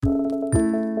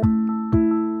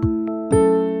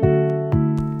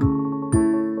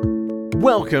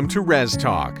Welcome to Res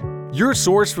Talk, your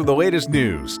source for the latest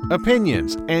news,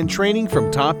 opinions, and training from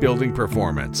top building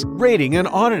performance, rating, and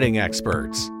auditing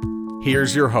experts.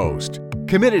 Here's your host,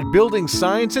 committed building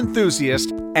science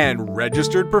enthusiast and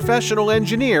registered professional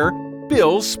engineer,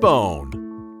 Bill Spohn.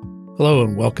 Hello,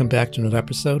 and welcome back to another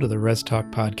episode of the Res Talk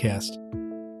podcast.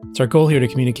 It's our goal here to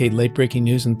communicate late-breaking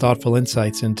news and thoughtful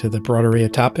insights into the broad array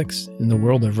of topics in the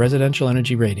world of residential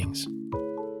energy ratings.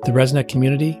 The ResNet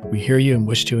community, we hear you and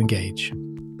wish to engage.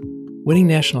 Winning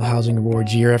national housing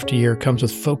awards year after year comes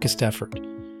with focused effort.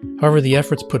 However, the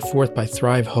efforts put forth by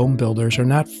Thrive home builders are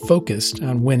not focused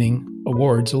on winning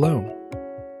awards alone.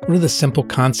 What are the simple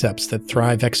concepts that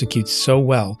Thrive executes so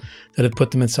well that have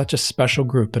put them in such a special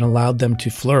group and allowed them to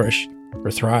flourish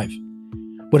or thrive?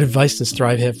 What advice does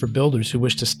Thrive have for builders who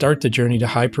wish to start the journey to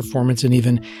high performance and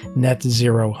even net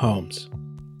zero homes?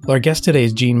 Well, our guest today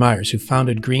is Gene Myers, who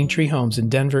founded Green Tree Homes in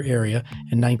Denver area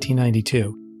in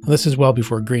 1992. Well, this is well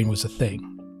before green was a thing.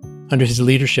 Under his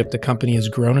leadership, the company has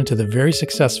grown into the very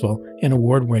successful and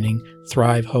award-winning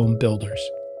Thrive Home Builders.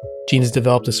 Gene has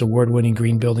developed this award-winning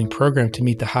green building program to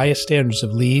meet the highest standards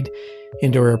of LEED,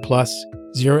 Indoor Air Plus,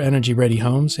 Zero Energy Ready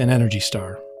Homes, and Energy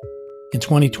Star. In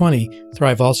 2020,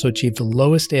 Thrive also achieved the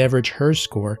lowest average HERS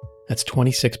score, that's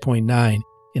 26.9,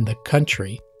 in the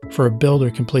country for a builder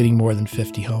completing more than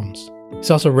 50 homes.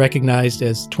 He's also recognized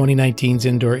as 2019's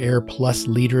Indoor Air Plus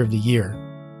Leader of the Year.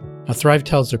 Now, Thrive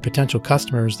tells their potential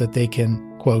customers that they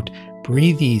can, quote,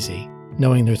 breathe easy,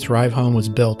 knowing their Thrive home was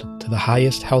built to the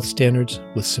highest health standards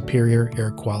with superior air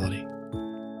quality.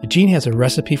 Gene has a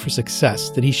recipe for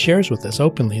success that he shares with us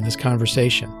openly in this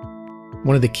conversation.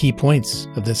 One of the key points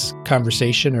of this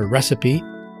conversation or recipe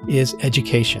is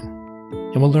education.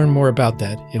 And we'll learn more about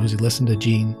that as we listen to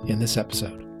Gene in this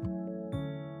episode.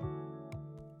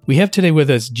 We have today with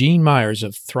us Gene Myers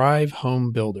of Thrive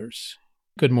Home Builders.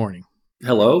 Good morning.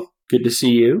 Hello. Good to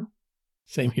see you.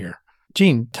 Same here.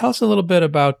 Gene, tell us a little bit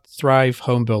about Thrive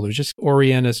Home Builders. Just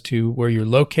orient us to where you're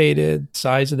located,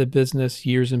 size of the business,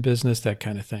 years in business, that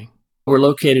kind of thing. We're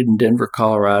located in Denver,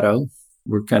 Colorado.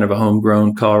 We're kind of a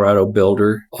homegrown Colorado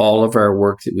builder. All of our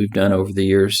work that we've done over the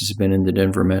years has been in the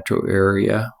Denver metro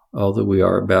area, although we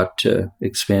are about to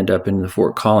expand up in the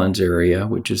Fort Collins area,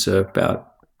 which is about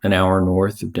an hour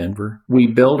north of Denver. We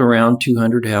build around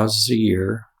 200 houses a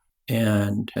year,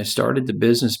 and I started the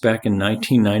business back in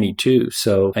 1992.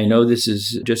 So I know this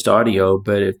is just audio,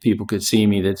 but if people could see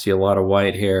me, they'd see a lot of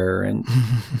white hair. And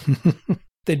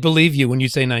they'd believe you when you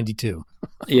say 92.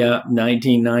 Yeah,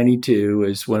 1992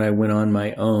 is when I went on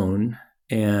my own.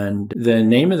 And the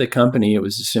name of the company, it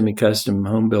was a semi-custom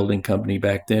home building company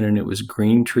back then, and it was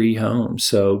Green Tree Homes.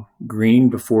 So green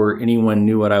before anyone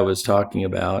knew what I was talking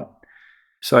about.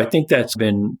 So I think that's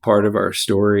been part of our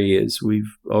story is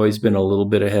we've always been a little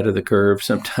bit ahead of the curve,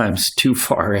 sometimes too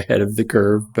far ahead of the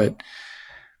curve. But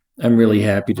I'm really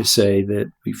happy to say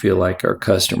that we feel like our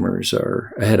customers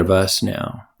are ahead of us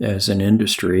now as an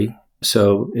industry.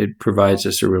 So it provides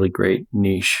us a really great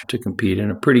niche to compete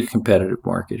in a pretty competitive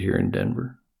market here in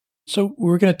Denver. So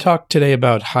we're going to talk today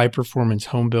about high performance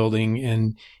home building.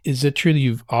 And is it true that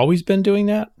you've always been doing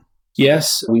that?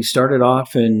 Yes, we started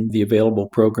off in the available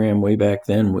program way back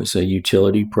then was a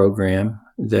utility program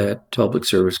that Public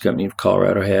Service Company of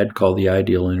Colorado had called the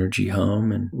Ideal Energy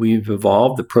Home. And we've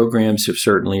evolved. The programs have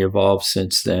certainly evolved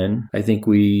since then. I think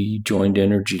we joined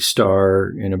Energy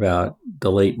Star in about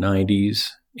the late 90s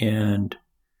and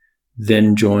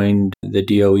then joined the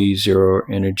DOE Zero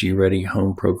Energy Ready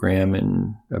Home program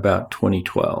in about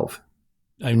 2012.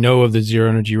 I know of the Zero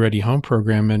Energy Ready Home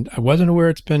program, and I wasn't aware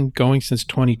it's been going since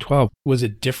 2012. Was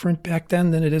it different back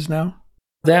then than it is now?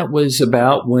 That was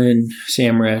about when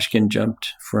Sam Rashkin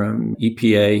jumped from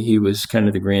EPA. He was kind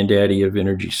of the granddaddy of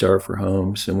Energy Star for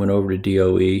homes and went over to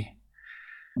DOE.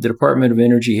 The Department of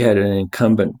Energy had an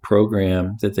incumbent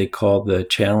program that they called the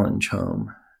Challenge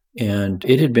Home, and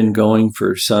it had been going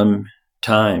for some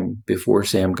time before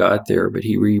Sam got there, but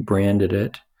he rebranded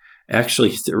it.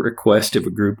 Actually, the request of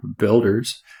a group of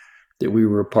builders that we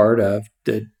were a part of,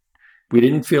 that we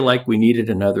didn't feel like we needed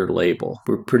another label.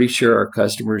 We're pretty sure our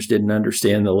customers didn't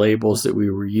understand the labels that we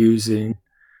were using.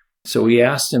 So we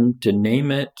asked them to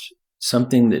name it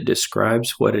something that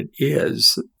describes what it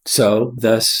is. So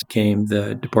thus came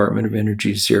the Department of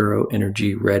Energy Zero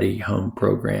Energy Ready Home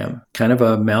program. Kind of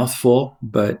a mouthful,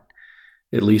 but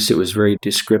at least it was very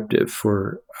descriptive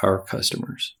for our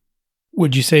customers.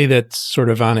 Would you say that's sort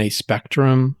of on a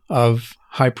spectrum of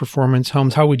high performance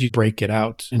homes? How would you break it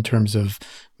out in terms of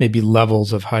maybe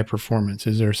levels of high performance?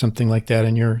 Is there something like that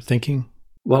in your thinking?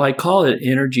 Well, I call it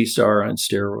Energy Star on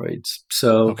steroids.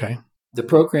 So okay. The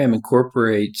program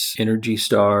incorporates Energy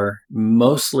Star.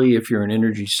 Mostly, if you're an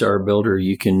Energy Star builder,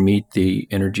 you can meet the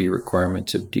energy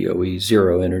requirements of DOE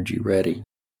Zero Energy Ready.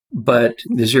 But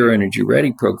the Zero Energy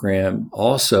Ready program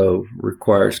also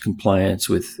requires compliance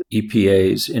with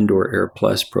EPA's Indoor Air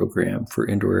Plus program for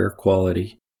indoor air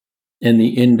quality and the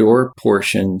indoor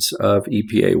portions of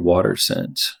EPA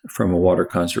WaterSense from a water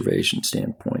conservation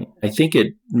standpoint. I think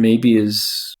it maybe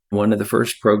is one of the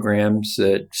first programs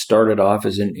that started off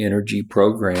as an energy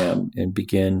program and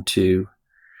began to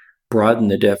broaden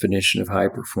the definition of high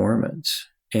performance.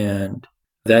 And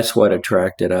that's what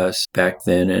attracted us back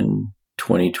then in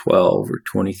 2012 or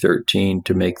 2013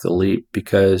 to make the leap,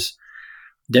 because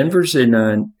Denver's in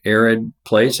an arid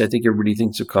place. I think everybody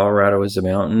thinks of Colorado as the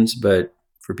mountains, but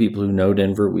for people who know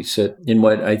Denver, we sit in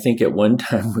what I think at one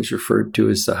time was referred to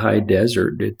as the high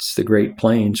desert. It's the Great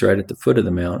Plains right at the foot of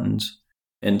the mountains.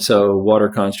 And so water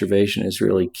conservation is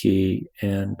really key.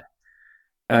 And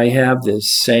I have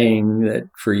this saying that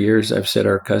for years I've said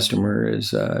our customer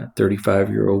is a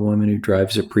 35-year-old woman who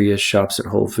drives a Prius, shops at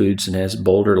Whole Foods, and has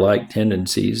Boulder-like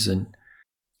tendencies. And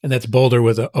that's Boulder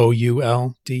with a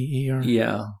O-U-L-D-E-R?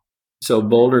 Yeah. So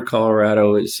Boulder,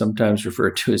 Colorado is sometimes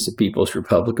referred to as the People's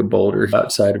Republic of Boulder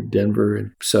outside of Denver.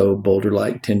 And so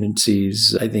Boulder-like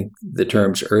tendencies, I think the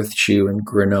terms earth shoe and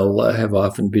granola have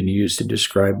often been used to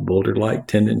describe Boulder-like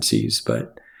tendencies.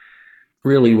 But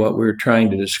really what we're trying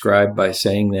to describe by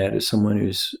saying that is someone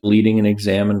who's leading an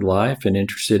examined life and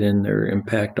interested in their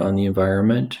impact on the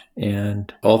environment.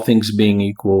 And all things being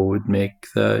equal would make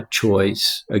the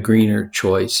choice a greener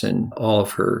choice in all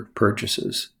of her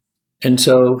purchases. And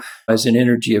so as an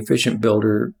energy efficient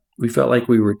builder, we felt like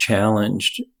we were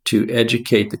challenged to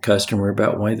educate the customer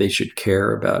about why they should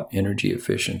care about energy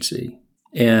efficiency.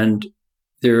 And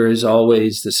there is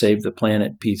always the save the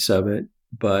planet piece of it,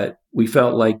 but we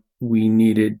felt like we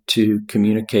needed to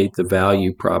communicate the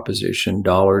value proposition,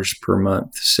 dollars per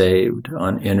month saved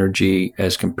on energy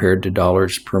as compared to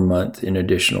dollars per month in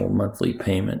additional monthly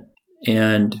payment.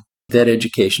 And that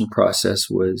education process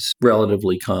was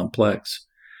relatively complex.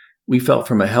 We felt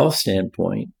from a health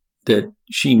standpoint that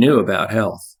she knew about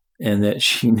health and that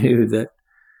she knew that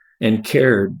and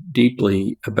cared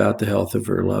deeply about the health of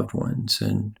her loved ones.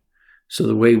 And so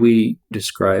the way we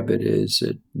describe it is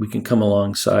that we can come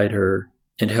alongside her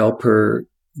and help her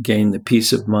gain the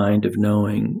peace of mind of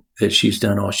knowing that she's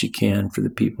done all she can for the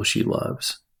people she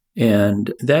loves.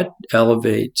 And that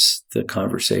elevates the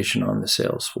conversation on the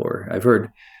sales floor. I've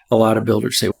heard a lot of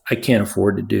builders say, I can't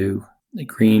afford to do a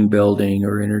green building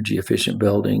or energy efficient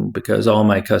building because all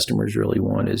my customers really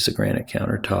want is the granite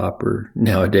countertop, or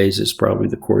nowadays it's probably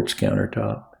the quartz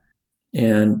countertop.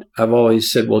 And I've always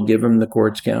said, well, give them the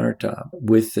quartz countertop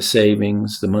with the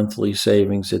savings, the monthly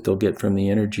savings that they'll get from the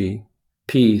energy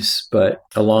piece. But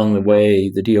along the way,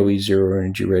 the DOE Zero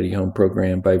Energy Ready Home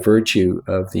program, by virtue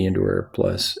of the Indoor Air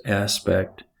Plus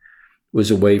aspect, was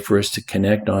a way for us to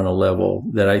connect on a level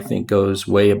that I think goes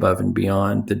way above and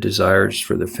beyond the desires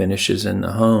for the finishes in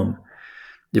the home.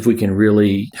 If we can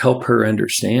really help her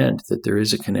understand that there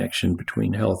is a connection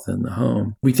between health and the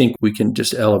home, we think we can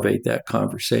just elevate that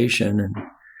conversation. And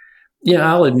yeah,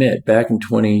 I'll admit, back in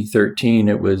 2013,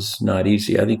 it was not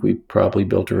easy. I think we probably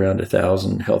built around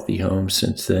 1,000 healthy homes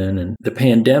since then. And the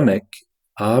pandemic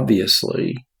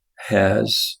obviously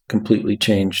has completely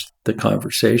changed the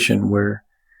conversation, where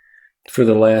for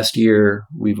the last year,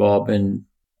 we've all been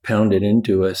pounded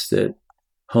into us that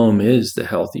home is the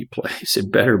healthy place.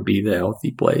 It better be the healthy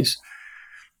place.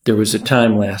 There was a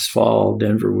time last fall,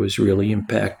 Denver was really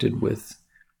impacted with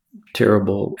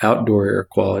terrible outdoor air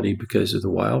quality because of the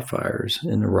wildfires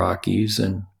in the Rockies.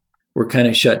 And we're kind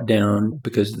of shut down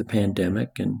because of the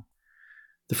pandemic. And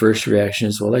the first reaction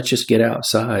is, well, let's just get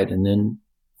outside. And then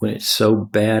when it's so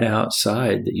bad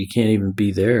outside that you can't even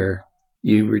be there,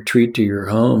 you retreat to your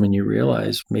home and you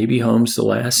realize maybe home's the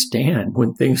last stand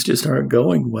when things just aren't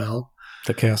going well.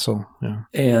 The castle, yeah.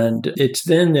 And it's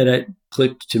then that it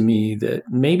clicked to me that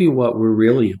maybe what we're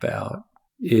really about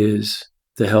is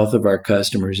the health of our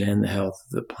customers and the health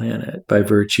of the planet by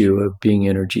virtue of being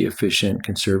energy efficient,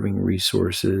 conserving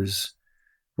resources.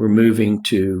 We're moving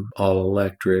to all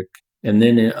electric. And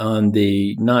then on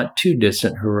the not too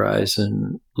distant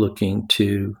horizon, looking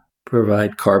to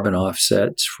provide carbon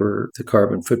offsets for the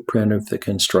carbon footprint of the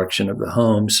construction of the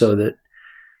home so that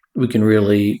we can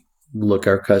really look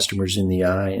our customers in the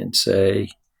eye and say,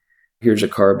 here's a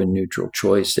carbon neutral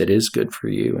choice that is good for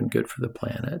you and good for the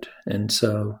planet. And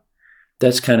so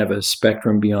that's kind of a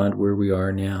spectrum beyond where we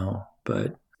are now.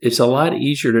 But it's a lot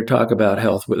easier to talk about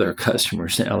health with our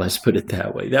customers now, let's put it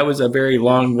that way. That was a very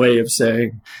long way of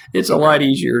saying it's a lot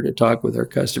easier to talk with our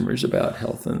customers about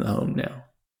health in the home now.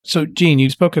 So, Gene, you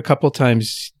spoke a couple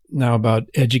times now about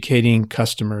educating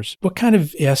customers. What kind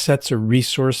of assets or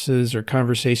resources or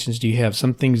conversations do you have?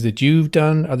 Some things that you've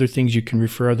done, other things you can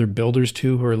refer other builders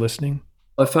to who are listening?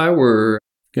 If I were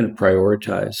going to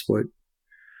prioritize what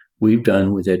we've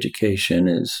done with education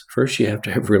is first you have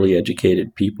to have really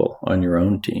educated people on your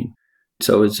own team.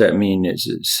 So does that mean, is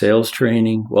it sales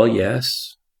training? Well,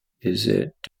 yes. Is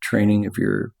it training of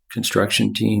your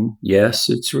construction team? Yes.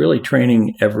 It's really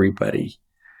training everybody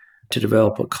to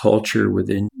develop a culture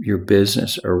within your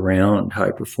business around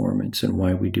high performance and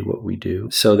why we do what we do.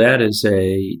 So that is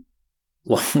a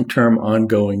long-term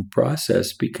ongoing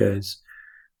process because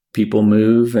people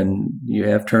move and you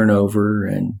have turnover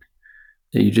and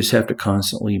you just have to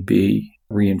constantly be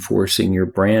reinforcing your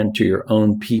brand to your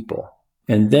own people.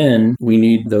 And then we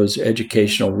need those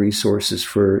educational resources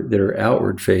that are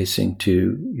outward facing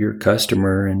to your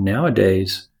customer. And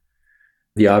nowadays,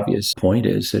 the obvious point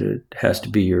is that it has to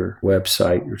be your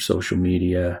website, your social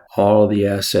media, all the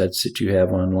assets that you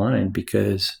have online,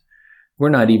 because we're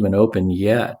not even open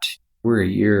yet. We're a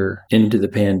year into the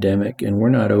pandemic and we're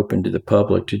not open to the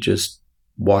public to just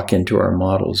walk into our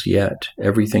models yet.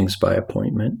 Everything's by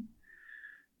appointment.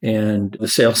 And the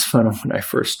sales funnel when I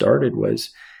first started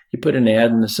was you put an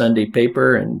ad in the Sunday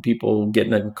paper and people get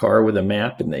in a car with a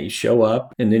map and they show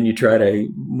up. And then you try to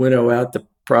winnow out the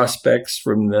prospects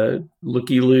from the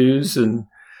looky-loos. And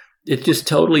it's just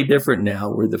totally different now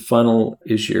where the funnel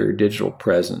is your digital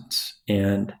presence.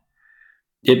 And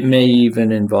it may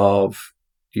even involve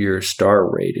your star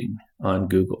rating on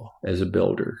Google as a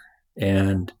builder.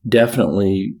 And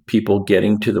definitely people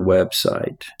getting to the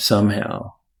website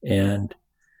somehow and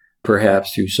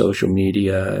perhaps through social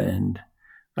media. And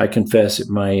I confess at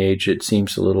my age, it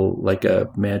seems a little like a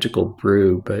magical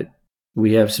brew, but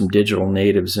we have some digital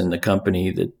natives in the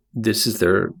company that this is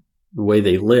the way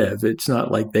they live. It's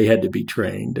not like they had to be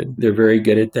trained, and they're very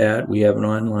good at that. We have an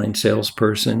online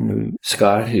salesperson,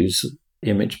 Scott, whose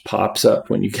image pops up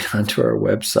when you get onto our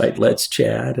website, Let's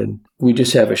Chat. And we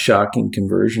just have a shocking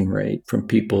conversion rate from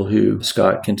people who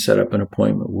Scott can set up an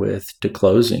appointment with to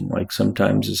closing, like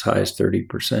sometimes as high as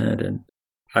 30%. And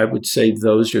I would say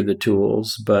those are the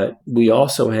tools, but we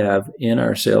also have in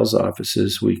our sales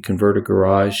offices, we convert a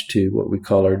garage to what we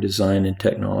call our design and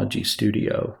technology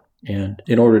studio. And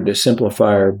in order to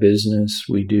simplify our business,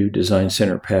 we do design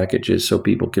center packages so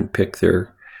people can pick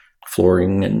their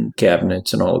flooring and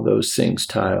cabinets and all of those things,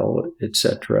 tile,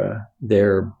 etc.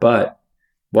 there. But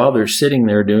while they're sitting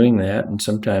there doing that, and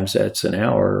sometimes that's an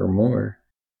hour or more,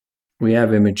 we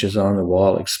have images on the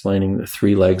wall explaining the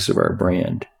three legs of our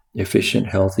brand: efficient,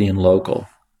 healthy, and local.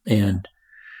 And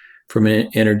from an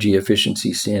energy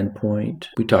efficiency standpoint,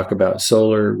 we talk about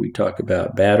solar, we talk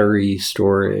about battery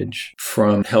storage.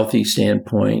 From a healthy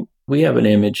standpoint, we have an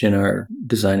image in our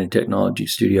design and technology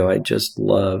studio I just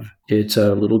love. It's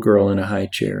a little girl in a high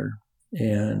chair,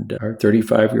 and our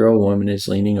 35-year-old woman is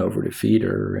leaning over to feed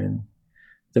her. And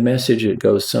the message, it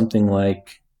goes something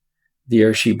like, the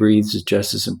air she breathes is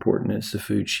just as important as the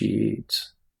food she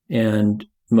eats. And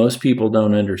most people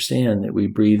don't understand that we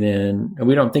breathe in, and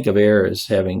we don't think of air as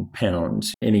having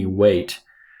pounds, any weight,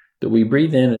 that we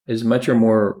breathe in as much or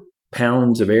more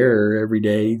pounds of air every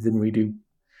day than we do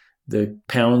the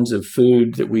pounds of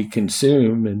food that we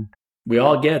consume. And we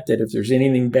all get that if there's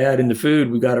anything bad in the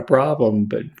food, we got a problem,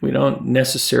 but we don't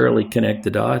necessarily connect the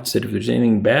dots that if there's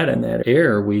anything bad in that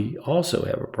air, we also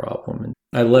have a problem. And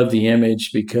I love the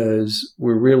image because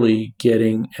we're really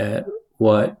getting at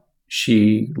what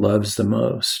she loves the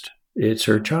most. It's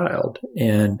her child.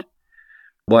 And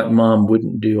what mom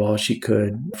wouldn't do all she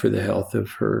could for the health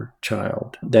of her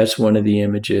child. That's one of the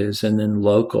images. And then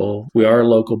local. We are a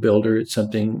local builder. It's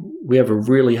something, we have a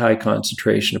really high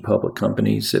concentration of public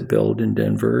companies that build in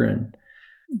Denver, and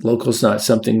local is not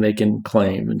something they can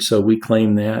claim. And so we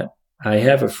claim that. I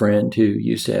have a friend who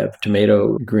used to have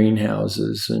tomato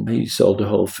greenhouses, and he sold to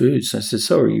Whole Foods. And I said,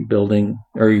 so are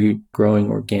you growing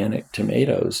organic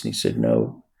tomatoes? And he said,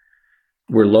 no.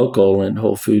 We're local, and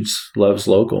Whole Foods loves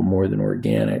local more than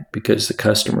organic because the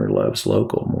customer loves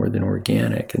local more than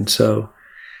organic. And so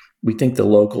we think the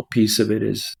local piece of it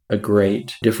is a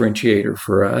great differentiator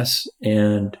for us.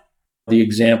 And the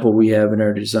example we have in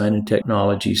our design and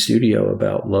technology studio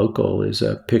about local is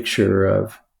a picture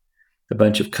of a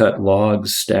bunch of cut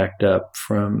logs stacked up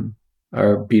from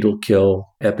our beetle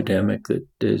kill epidemic that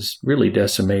is really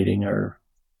decimating our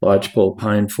lodgepole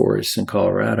pine forests in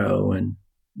Colorado. And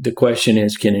the question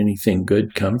is, can anything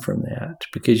good come from that?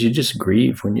 Because you just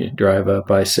grieve when you drive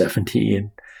up I-70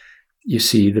 and you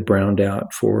see the browned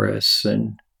out forests.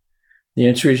 And the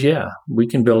answer is, yeah, we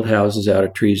can build houses out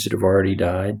of trees that have already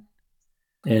died.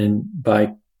 And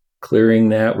by clearing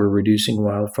that. We're reducing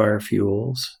wildfire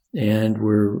fuels, and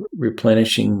we're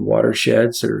replenishing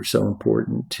watersheds that are so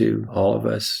important to all of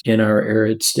us in our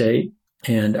arid state.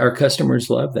 And our customers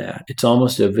love that. It's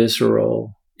almost a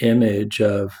visceral image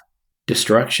of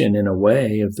destruction in a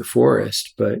way of the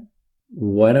forest, but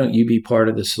why don't you be part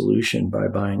of the solution by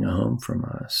buying a home from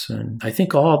us? And I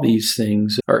think all these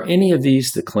things, are any of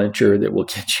these the clincher that will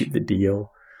get you the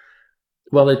deal?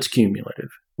 Well, it's cumulative.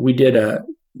 We did a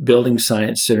building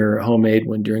science center, a homemade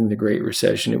one during the Great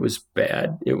Recession. It was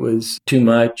bad. It was too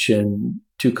much and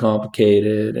too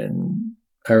complicated. And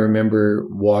I remember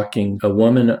walking a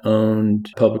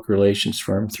woman-owned public relations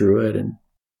firm through it, and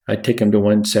I'd take them to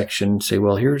one section and say,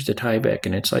 well, here's the Tyvek,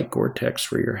 and it's like Gore-Tex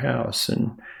for your house.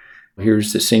 And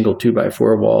here's the single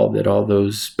 2x4 wall that all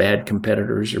those bad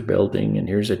competitors are building. And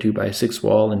here's a 2x6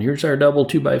 wall. And here's our double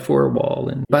 2x4 wall.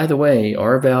 And by the way,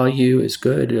 our value is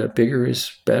good. Bigger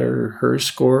is better. Her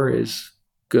score is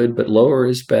good, but lower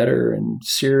is better. And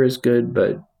SEER is good,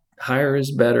 but higher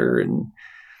is better. And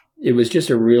it was just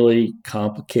a really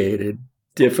complicated,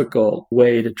 difficult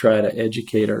way to try to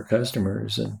educate our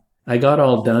customers. And I got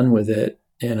all done with it.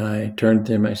 And I turned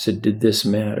to them. I said, did this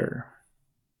matter?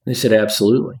 They said,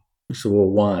 absolutely. I said, well,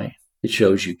 why? It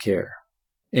shows you care.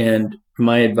 And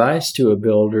my advice to a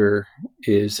builder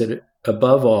is that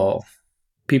above all,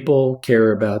 people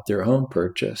care about their home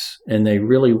purchase, and they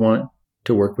really want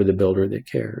to work with a builder that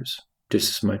cares just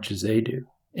as much as they do.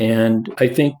 And I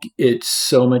think it's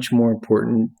so much more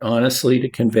important, honestly, to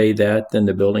convey that than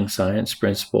the building science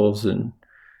principles and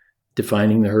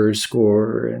defining the HERS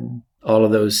score and all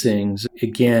of those things.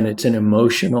 Again, it's an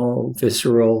emotional,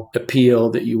 visceral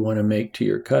appeal that you want to make to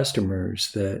your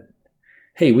customers that,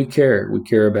 hey, we care. We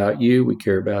care about you. We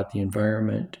care about the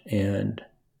environment. And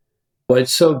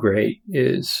what's so great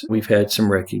is we've had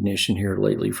some recognition here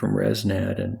lately from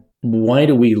ResNet. And why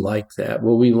do we like that?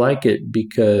 Well, we like it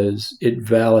because it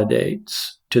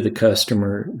validates to the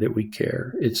customer that we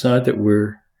care. It's not that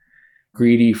we're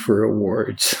greedy for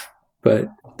awards, but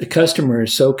the customer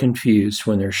is so confused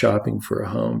when they're shopping for a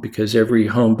home because every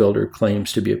home builder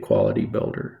claims to be a quality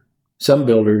builder. Some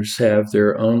builders have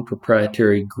their own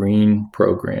proprietary green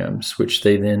programs, which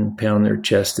they then pound their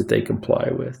chest that they comply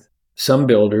with. Some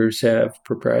builders have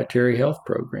proprietary health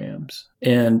programs.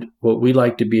 And what we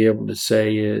like to be able to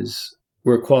say is,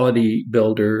 we're a quality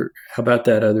builder. How about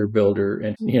that other builder?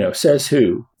 And, says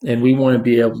who? And we want to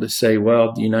be able to say,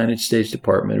 well, the United States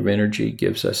Department of Energy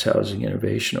gives us Housing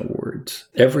Innovation Awards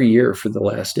every year for the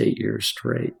last 8 years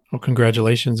straight. Well,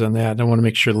 congratulations on that. I want to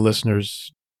make sure the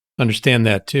listeners understand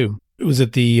that too. Was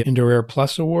it the Indoor Air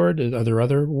Plus Award? Are there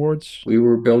other awards? We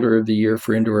were Builder of the Year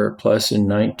for Indoor Air Plus in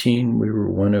 2019. We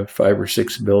were one of 5 or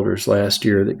 6 builders last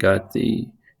year that got the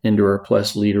Indoor Air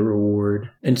Plus Leader Award.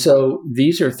 And so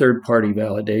these are third-party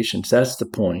validations. That's the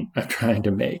point I'm trying to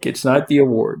make. It's not the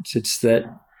awards. It's that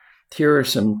here are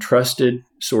some trusted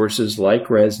sources like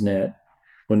ResNet.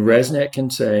 When ResNet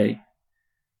can say,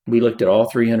 we looked at all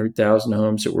 300,000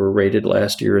 homes that were rated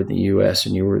last year in the U.S.,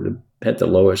 and you were at the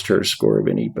lowest HERS score of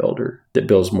any builder that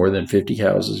builds more than 50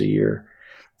 houses a year.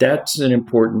 That's an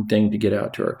important thing to get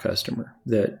out to our customer,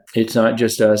 that it's not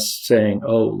just us saying,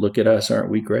 oh, look at us, aren't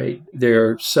we great?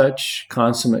 They're such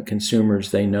consummate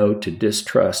consumers, they know to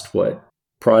distrust what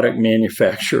product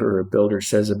manufacturer or builder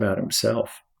says about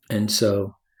himself. And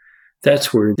so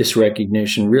that's where this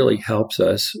recognition really helps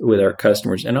us with our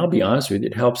customers. And I'll be honest with you,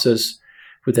 it helps us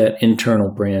with that internal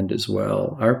brand as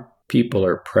well. Our people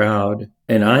are proud,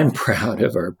 and I'm proud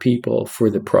of our people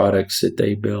for the products that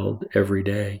they build every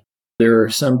day. There are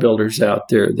some builders out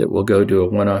there that will go to a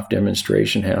one-off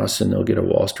demonstration house and they'll get a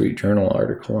Wall Street Journal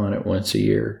article on it once a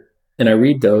year. And I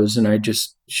read those and I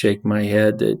just shake my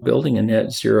head that building a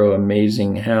net zero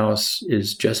amazing house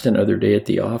is just another day at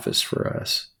the office for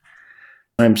us.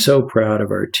 I'm so proud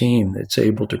of our team that's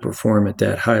able to perform at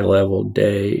that high level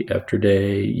day after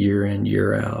day, year in,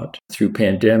 year out, through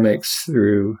pandemics,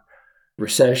 through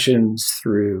recessions,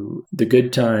 through the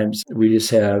good times. We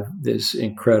just have this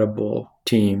incredible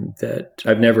team that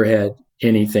I've never had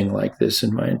anything like this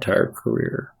in my entire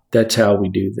career. That's how we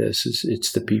do this.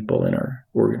 It's the people in our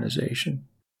organization.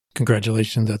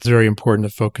 Congratulations. That's very important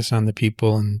to focus on the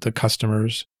people and the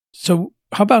customers. So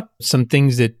how about some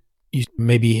things that you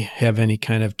maybe have any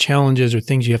kind of challenges or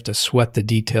things you have to sweat the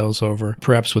details over,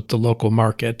 perhaps with the local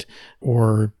market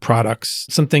or products,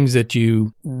 some things that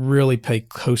you really pay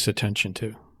close attention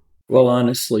to? Well,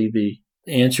 honestly, the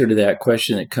answer to that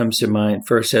question that comes to mind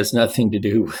first has nothing to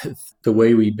do with the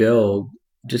way we build.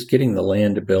 Just getting the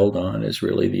land to build on is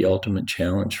really the ultimate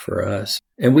challenge for us.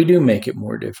 And we do make it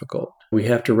more difficult. We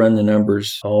have to run the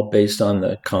numbers all based on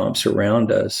the comps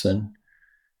around us. And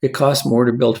it costs more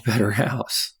to build a better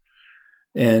house.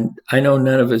 And I know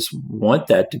none of us want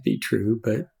that to be true,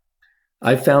 but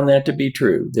I found that to be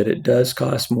true, that it does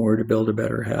cost more to build a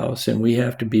better house. And we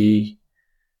have to be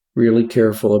really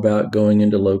careful about going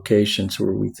into locations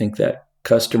where we think that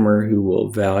customer who will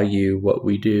value what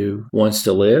we do wants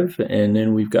to live. And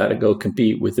then we've got to go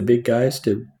compete with the big guys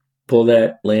to pull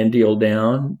that land deal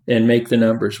down and make the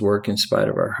numbers work in spite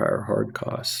of our higher hard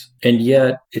costs. And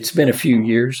yet it's been a few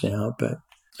years now, but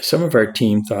some of our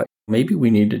team thought maybe we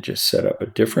need to just set up a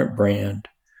different brand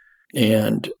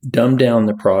and dumb down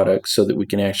the product so that we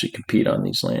can actually compete on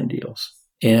these land deals.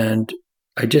 And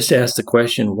I just asked the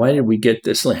question, why did we get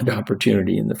this land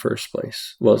opportunity in the first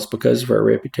place? Well, it's because of our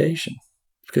reputation.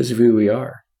 It's because of who we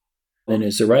are. And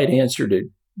it's the right answer to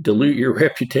dilute your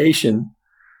reputation,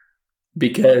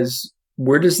 because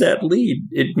where does that lead?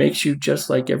 It makes you just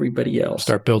like everybody else.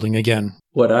 Start building again.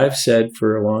 What I've said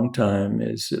for a long time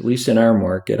is, at least in our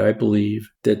market, I believe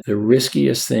that the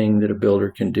riskiest thing that a builder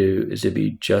can do is to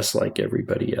be just like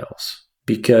everybody else.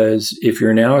 Because if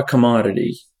you're now a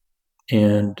commodity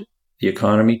and the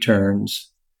economy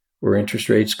turns or interest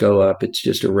rates go up, it's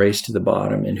just a race to the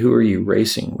bottom. And who are you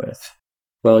racing with?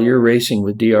 Well, you're racing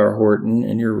with D.R. Horton,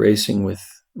 and you're racing with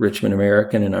Richmond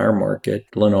American in our market,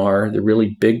 Lennar, the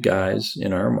really big guys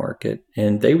in our market,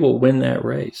 and they will win that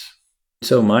race.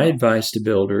 So my advice to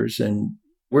builders, and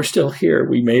we're still here,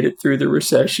 we made it through the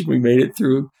recession, we made it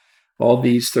through all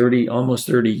these almost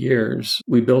 30 years.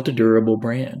 We built a durable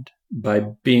brand by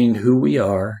being who we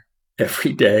are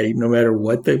every day, no matter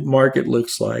what the market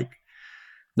looks like,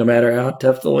 no matter how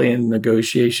tough the land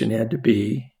negotiation had to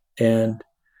be. And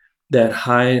that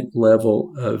high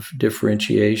level of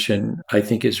differentiation, I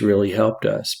think, has really helped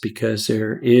us, because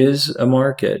there is a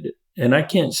market, and I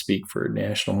can't speak for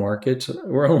national markets.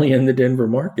 We're only in the Denver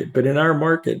market, but in our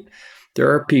market,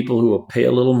 there are people who will pay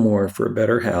a little more for a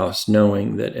better house,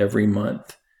 knowing that every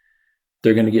month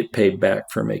they're going to get paid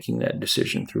back for making that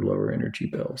decision through lower energy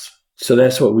bills. So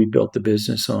that's what we built the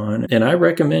business on. And I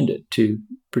recommend it to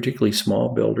particularly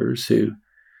small builders who,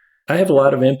 I have a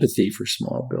lot of empathy for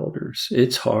small builders.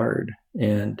 It's hard,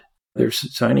 and they're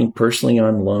signing personally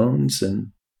on loans, and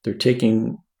they're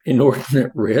taking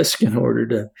inordinate risk in order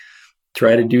to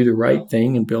try to do the right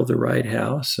thing and build the right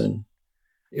house. And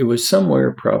it was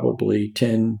somewhere probably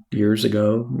 10 years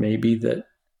ago, maybe, that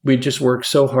we just worked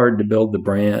so hard to build the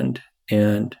brand.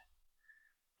 And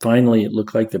finally, it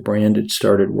looked like the brand had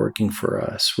started working for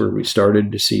us, where we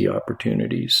started to see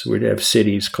opportunities. We'd have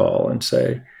cities call and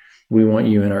say, we want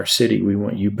you in our city. We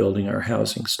want you building our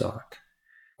housing stock.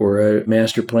 Or a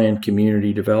master plan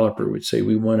community developer would say,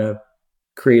 we want to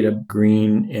create a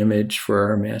green image for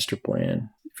our master plan.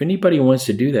 If anybody wants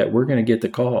to do that, we're going to get the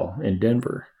call in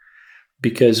Denver,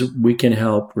 because we can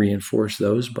help reinforce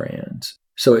those brands.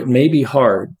 So it may be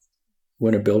hard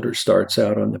when a builder starts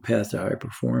out on the path to high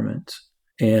performance,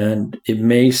 and it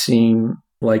may seem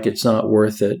like it's not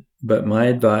worth it. But my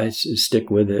advice is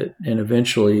stick with it. And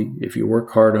eventually, if you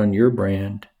work hard on your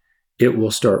brand, it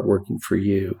will start working for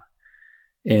you.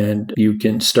 And you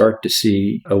can start to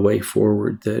see a way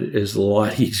forward that is a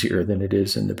lot easier than it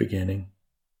is in the beginning.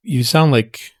 You sound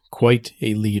like quite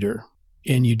a leader.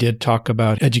 And you did talk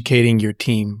about educating your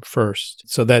team first.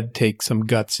 So that takes some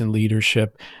guts and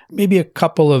leadership. Maybe a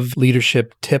couple of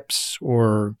leadership tips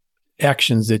or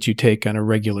actions that you take on a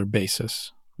regular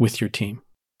basis with your team.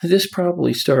 This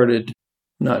probably started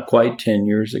not quite 10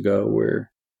 years ago, where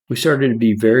we started to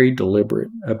be very deliberate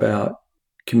about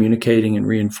communicating and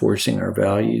reinforcing our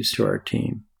values to our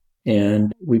team.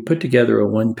 And we put together a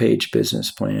one-page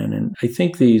business plan. And I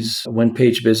think these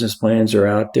one-page business plans are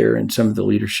out there in some of the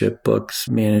leadership books,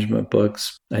 management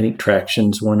books. I think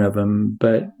Traction's one of them.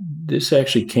 But this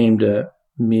actually came to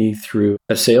me through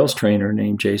a sales trainer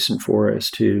named Jason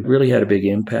Forrest, who really had a big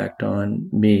impact on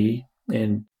me.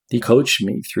 And he coached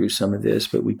me through some of this,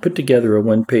 but we put together a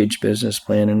one-page business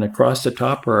plan, and across the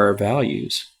top are our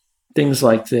values. Things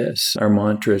like this. Our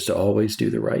mantra is to always do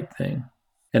the right thing.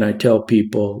 And I tell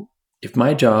people, if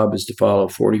my job is to follow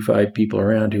 45 people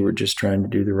around who are just trying to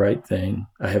do the right thing,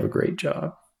 I have a great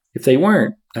job. If they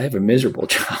weren't, I have a miserable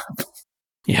job.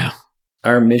 Yeah.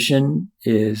 Our mission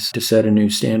is to set a new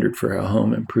standard for how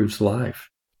home improves life.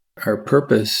 Our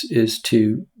purpose is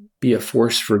to be a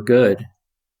force for good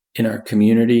in our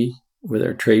community, with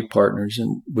our trade partners,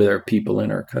 and with our people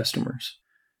and our customers.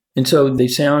 And so they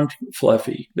sound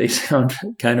fluffy. They sound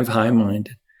kind of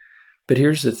high-minded. But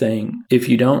here's the thing. If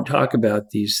you don't talk about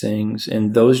these things,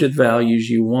 and those are the values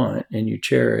you want and you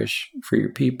cherish for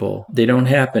your people, they don't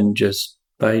happen just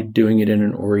by doing it in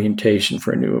an orientation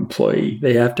for a new employee.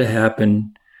 They have to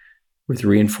happen with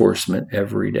reinforcement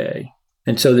every day.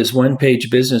 And so this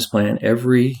one-page business plan,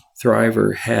 every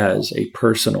Thriver has a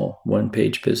personal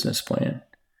one-page business plan.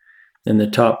 And the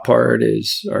top part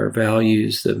is our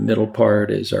values. The middle part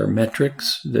is our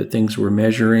metrics, the things we're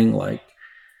measuring, like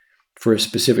for a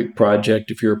specific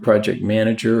project, if you're a project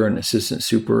manager or an assistant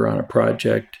super on a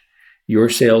project, your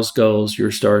sales goals,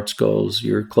 your starts goals,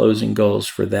 your closing goals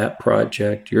for that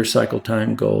project, your cycle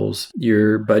time goals,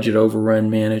 your budget overrun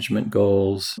management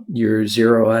goals, your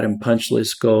zero item punch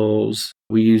list goals.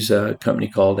 We use a company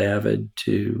called Avid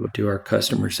to do our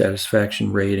customer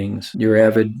satisfaction ratings. Your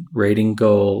Avid rating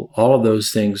goal, all of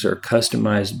those things are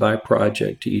customized by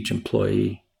project to each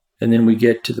employee. And then we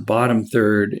get to the bottom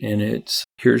third, and it's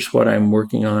here's what I'm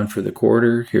working on for the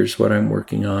quarter, here's what I'm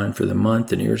working on for the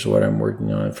month, and here's what I'm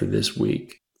working on for this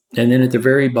week. And then at the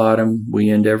very bottom, we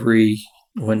end every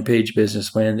one-page business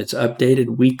plan that's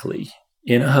updated weekly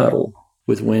in a huddle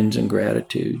with wins and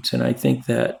gratitudes. And I think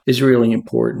that is really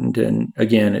important. And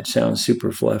again, it sounds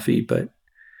super fluffy, but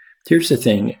here's the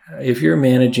thing. If you're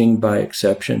managing by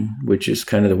exception, which is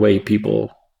kind of the way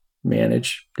people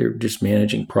manage, they're just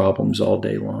managing problems all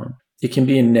day long, it can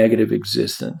be a negative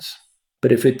existence.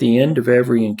 But if at the end of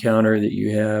every encounter that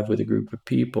you have with a group of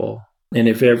people, and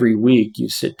if every week you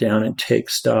sit down and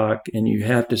take stock and you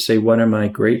have to say, what am I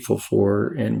grateful for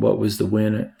and what was the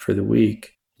win for the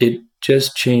week, it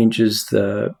just changes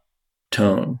the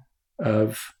tone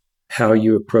of how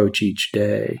you approach each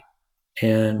day.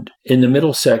 And in the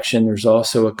middle section, there's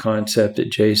also a concept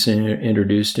that Jason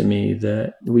introduced to me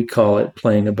that we call it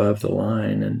playing above the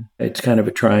line. And it's kind of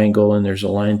a triangle, and there's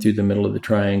a line through the middle of the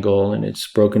triangle, and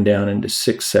it's broken down into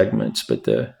 6 segments. But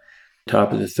the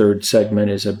top of the third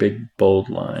segment is a big, bold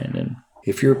line. And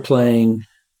if you're playing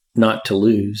not to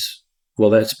lose, well,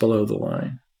 that's below the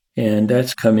line. And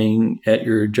that's coming at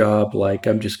your job like,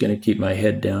 I'm just going to keep my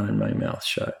head down and my mouth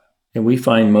shut. And we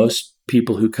find most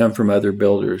people who come from other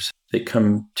builders, they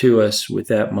come to us with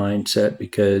that mindset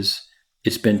because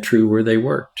it's been true where they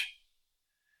worked.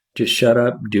 Just shut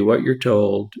up, do what you're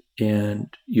told,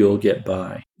 and you'll get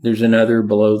by. There's another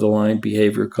below the line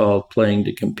behavior called playing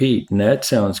to compete. And that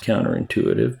sounds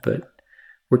counterintuitive, but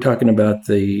we're talking about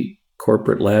the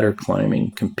corporate ladder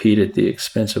climbing, compete at the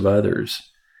expense of others,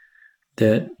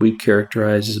 that we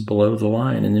characterize as below the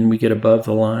line. And then we get above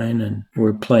the line and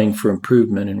we're playing for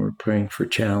improvement, and we're playing for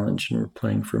challenge, and we're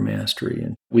playing for mastery.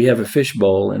 And we have a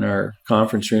fishbowl in our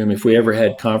conference room. If we ever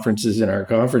had conferences in our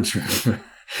conference room,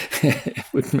 it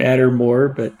would matter more,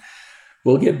 but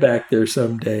we'll get back there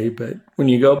someday. But when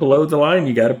you go below the line,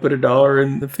 you got to put $1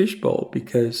 in the fishbowl,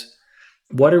 because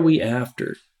what are we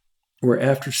after? We're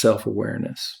after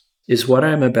self-awareness. Is what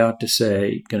I'm about to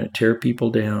say going to tear people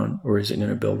down, or is it going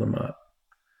to build them up?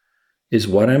 Is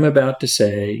what I'm about to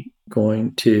say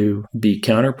going to be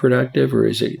counterproductive, or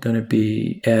is it going to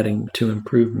be adding to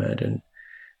improvement? And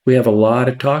we have a lot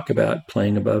of talk about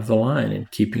playing above the line and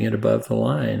keeping it above the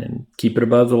line, and keep it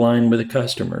above the line with a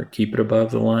customer, keep it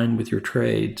above the line with your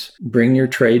trades, bring your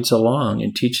trades along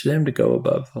and teach them to go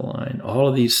above the line. All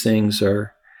of these things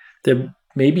are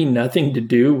maybe nothing to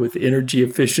do with energy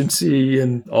efficiency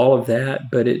and all of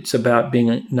that, but it's about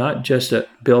being not just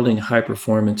building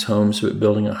high-performance homes, but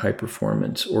building a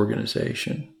high-performance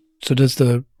organization. So does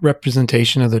the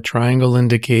representation of the triangle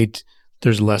indicate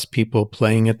there's less people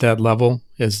playing at that level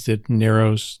as it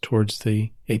narrows towards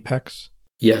the apex?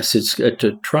 Yes, it's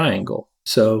a triangle.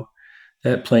 So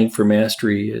that playing for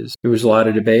mastery there was a lot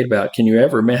of debate about, can you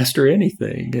ever master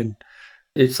anything? And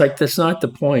it's like, that's not the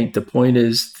point. The point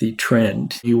is the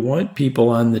trend. You want people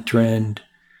on the trend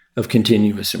of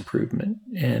continuous improvement.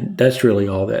 And that's really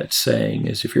all that's saying,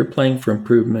 is if you're playing for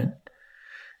improvement,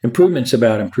 improvement's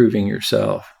about improving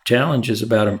yourself. Challenge is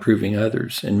about improving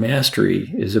others. And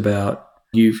mastery is about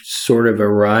you've sort of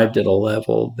arrived at a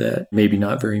level that maybe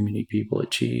not very many people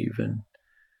achieve. And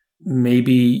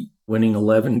maybe winning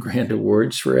 11 grand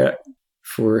awards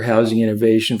for housing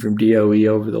innovation from DOE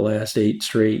over the last 8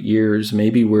 straight years.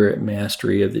 Maybe we're at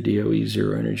mastery of the DOE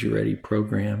Zero Energy Ready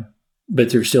program, but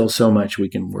there's still so much we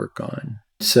can work on.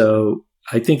 So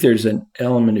I think there's an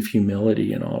element of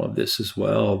humility in all of this as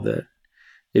well, that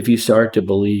if you start to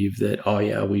believe that, oh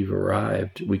yeah, we've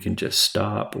arrived, we can just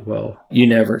stop. Well, you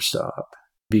never stop,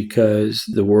 because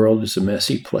the world is a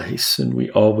messy place and we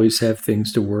always have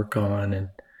things to work on. And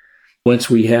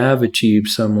once we have achieved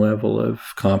some level of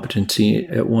competency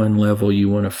at one level, you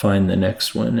want to find the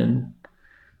next one. And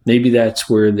maybe that's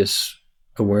where this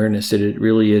awareness that it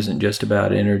really isn't just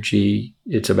about energy,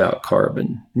 it's about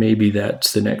carbon. Maybe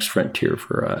that's the next frontier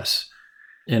for us.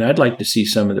 And I'd like to see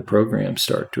some of the programs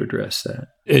start to address that.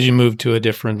 As you move to a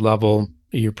different level,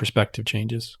 your perspective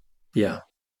changes. Yeah.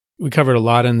 We covered a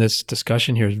lot in this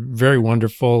discussion here. Very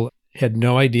wonderful. Had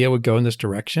no idea it would go in this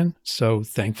direction. So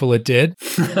thankful it did.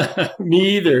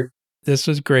 Me either. This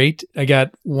was great. I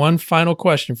got one final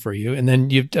question for you, and then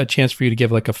you've a chance for you to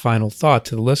give like a final thought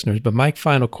to the listeners. But my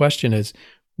final question is,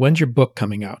 when's your book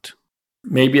coming out?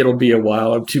 Maybe it'll be a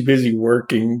while. I'm too busy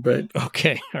working, but...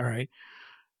 Okay. All right.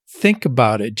 Think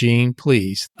about it, Gene,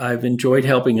 please. I've enjoyed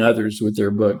helping others with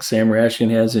their books. Sam Rashkin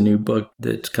has a new book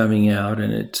that's coming out,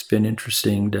 and it's been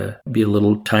interesting to be a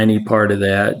little tiny part of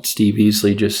that. Steve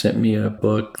Easley just sent me a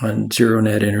book on zero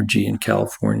net energy in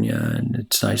California, and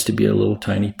it's nice to be a little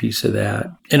tiny piece of that.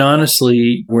 And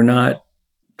honestly,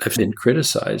 I've been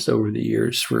criticized over the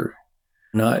years for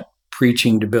not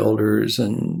preaching to builders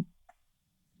and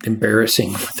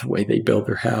embarrassing the way they build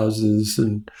their houses,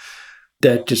 and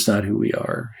that's just not who we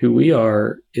are. Who we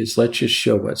are is let's just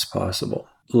show what's possible.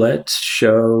 Let's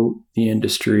show the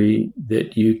industry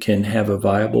that you can have a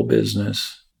viable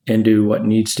business and do what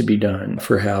needs to be done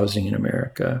for housing in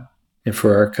America and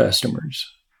for our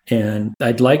customers. And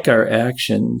I'd like our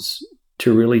actions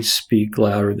to really speak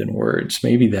louder than words.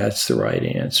 Maybe that's the right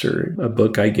answer. A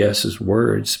book, I guess, is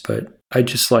words, but I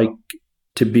just like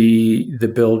to be the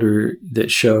builder that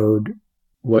showed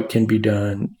what can be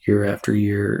done year after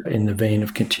year in the vein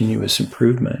of continuous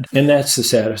improvement. And that's the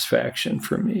satisfaction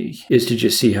for me, is to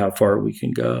just see how far we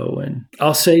can go. And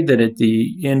I'll say that at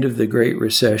the end of the Great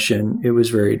Recession, it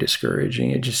was very discouraging.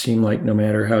 It just seemed like no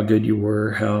matter how good you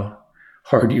were, how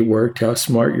hard you worked, how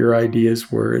smart your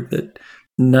ideas were, that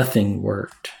nothing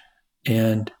worked.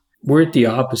 And we're at the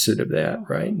opposite of that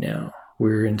right now.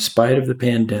 We're, in spite of the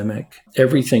pandemic,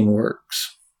 everything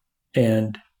works.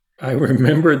 And I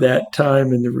remember that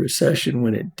time in the recession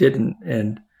when it didn't.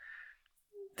 And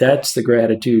that's the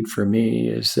gratitude for me,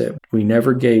 is that we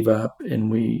never gave up and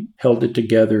we held it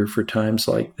together for times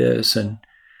like this. And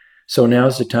so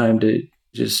now's the time to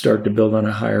just start to build on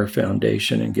a higher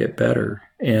foundation and get better.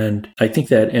 And I think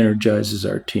that energizes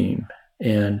our team.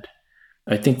 And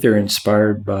I think they're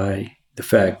inspired by the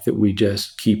fact that we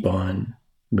just keep on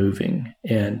moving.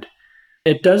 And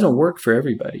it doesn't work for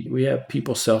everybody. We have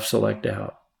people self-select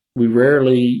out. We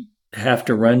rarely have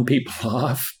to run people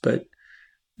off, but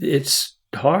it's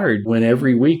hard when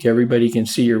every week everybody can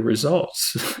see your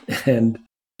results and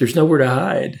there's nowhere to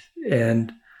hide.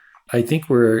 And I think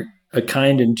we're a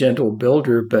kind and gentle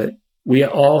builder, but we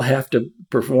all have to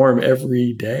perform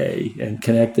every day and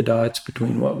connect the dots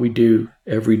between what we do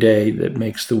every day that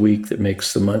makes the week, that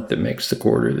makes the month, that makes the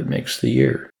quarter, that makes the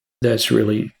year. That's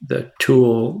really the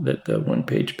tool that the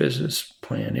one-page business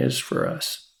plan is for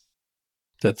us.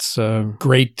 That's a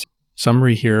great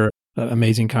summary here.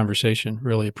 Amazing conversation.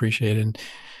 Really appreciate it. And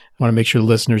I want to make sure the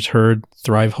listeners heard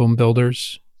Thrive Home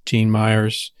Builders, Gene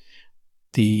Myers,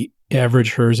 the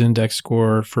average HERS index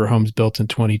score for homes built in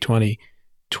 2020,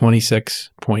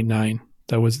 26.9.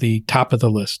 That was the top of the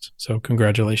list. So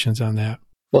congratulations on that.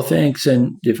 Well, thanks.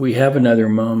 And if we have another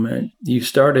moment, you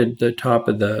started the top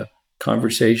of the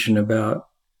conversation about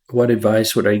what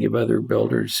advice would I give other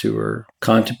builders who are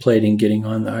contemplating getting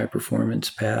on the high performance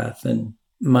path? And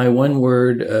my one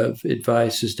word of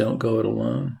advice is don't go it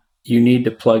alone. You need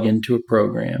to plug into a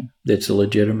program that's a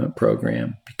legitimate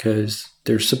program because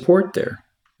there's support there.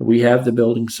 We have the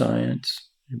building science.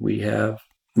 We have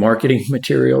marketing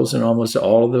materials in almost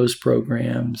all of those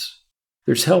programs.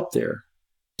 There's help there.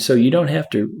 So you don't have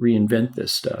to reinvent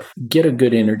this stuff. Get a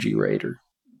good energy rater,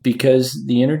 because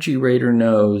the energy rater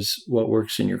knows what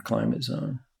works in your climate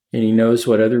zone, and he knows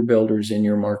what other builders in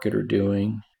your market are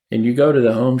doing. And you go to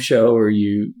the home show or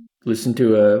you listen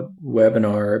to a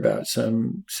webinar about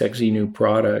some sexy new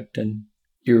product, and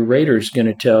your rater's going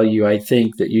to tell you, I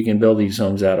think that you can build these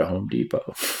homes out of Home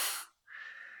Depot.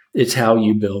 It's how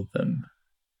you build them.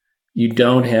 You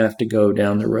don't have to go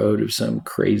down the road of some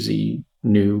crazy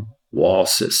new wall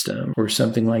system or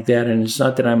something like that. And it's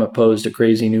not that I'm opposed to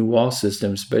crazy new wall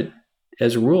systems, but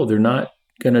as a rule, they're not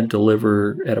going to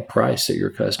deliver at a price that your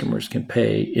customers can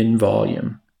pay in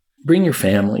volume. Bring your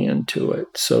family into it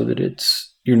so that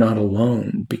you're not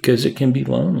alone, because it can be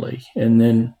lonely. And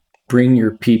then bring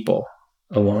your people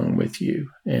along with you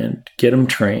and get them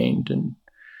trained and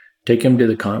take them to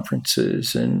the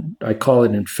conferences. And I call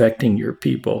it infecting your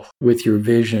people with your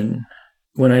vision.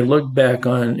 When I look back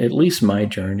on at least my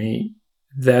journey,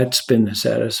 that's been the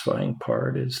satisfying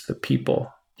part, is the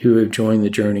people who have joined the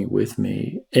journey with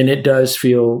me. And it does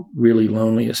feel really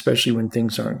lonely, especially when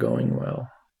things aren't going well.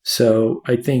 So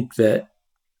I think that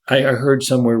I heard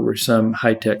somewhere where some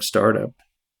high-tech startup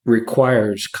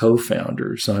requires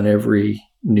co-founders on every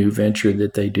new venture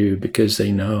that they do, because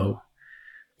they know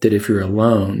that if you're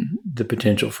alone, the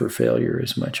potential for failure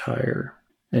is much higher.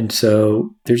 And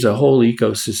so there's a whole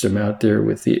ecosystem out there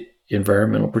with the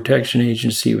Environmental Protection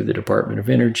Agency, with the Department of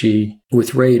Energy,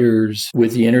 with raters,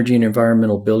 with the Energy and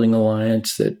Environmental Building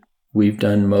Alliance that we've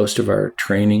done most of our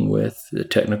training with, the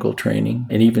technical training,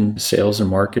 and even sales and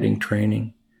marketing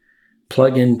training.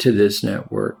 Plug into this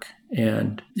network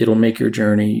and it'll make your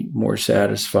journey more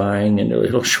satisfying and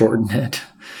it'll shorten it.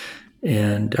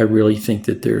 And I really think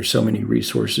that there are so many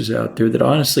resources out there that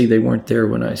honestly, they weren't there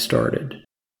when I started.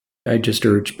 I just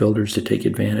urge builders to take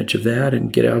advantage of that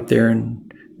and get out there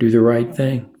and do the right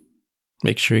thing.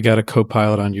 Make sure you got a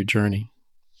co-pilot on your journey,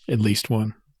 at least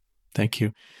one. Thank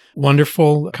you.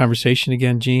 Wonderful conversation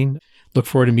again, Gene. Look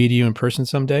forward to meeting you in person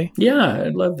someday. Yeah,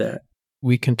 I'd love that.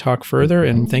 We can talk further,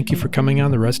 and thank you for coming on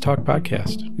the Res Talk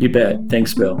podcast. You bet.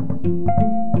 Thanks, Bill.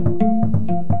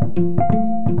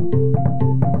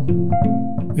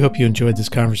 We hope you enjoyed this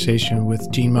conversation with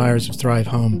Gene Myers of Thrive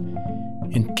Home.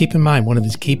 And keep in mind, one of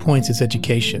his key points is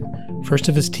education, first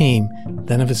of his team,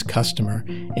 then of his customer.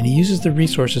 And he uses the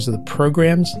resources of the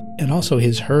programs and also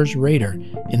his HERS Rater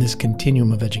in this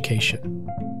continuum of education.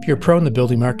 If you're a pro in the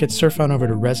building market, surf on over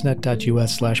to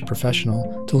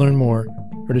resnet.us/professional to learn more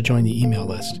or to join the email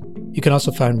list. You can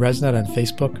also find ResNet on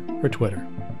Facebook or Twitter.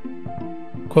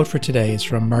 Quote for today is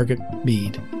from Margaret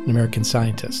Mead, an American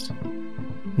scientist.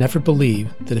 Never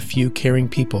believe that a few caring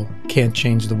people can't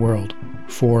change the world,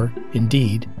 for,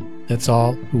 indeed, that's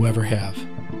all who ever have.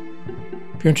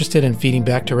 If you're interested in feeding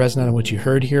back to ResNet on what you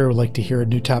heard here or would like to hear a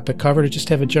new topic covered or just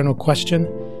have a general question,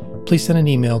 please send an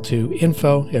email to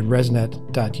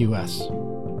info@resnet.us.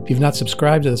 If you've not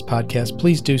subscribed to this podcast,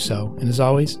 please do so. And as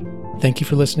always, thank you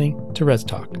for listening to Res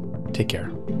Talk. Take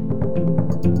care.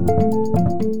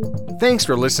 Thanks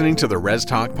for listening to the Res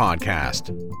Talk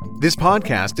podcast. This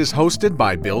podcast is hosted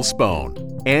by Bill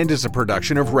Spohn and is a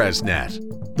production of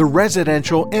ResNet, the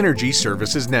Residential Energy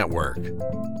Services Network.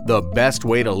 The best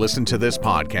way to listen to this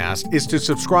podcast is to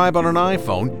subscribe on an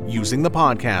iPhone using the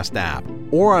podcast app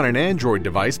or on an Android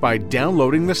device by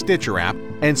downloading the Stitcher app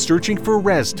and searching for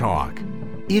Res Talk.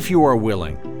 If you are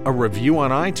willing, a review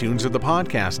on iTunes or the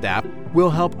podcast app will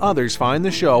help others find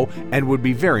the show and would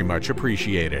be very much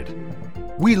appreciated.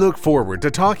 We look forward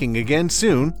to talking again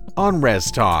soon on Res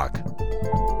Talk.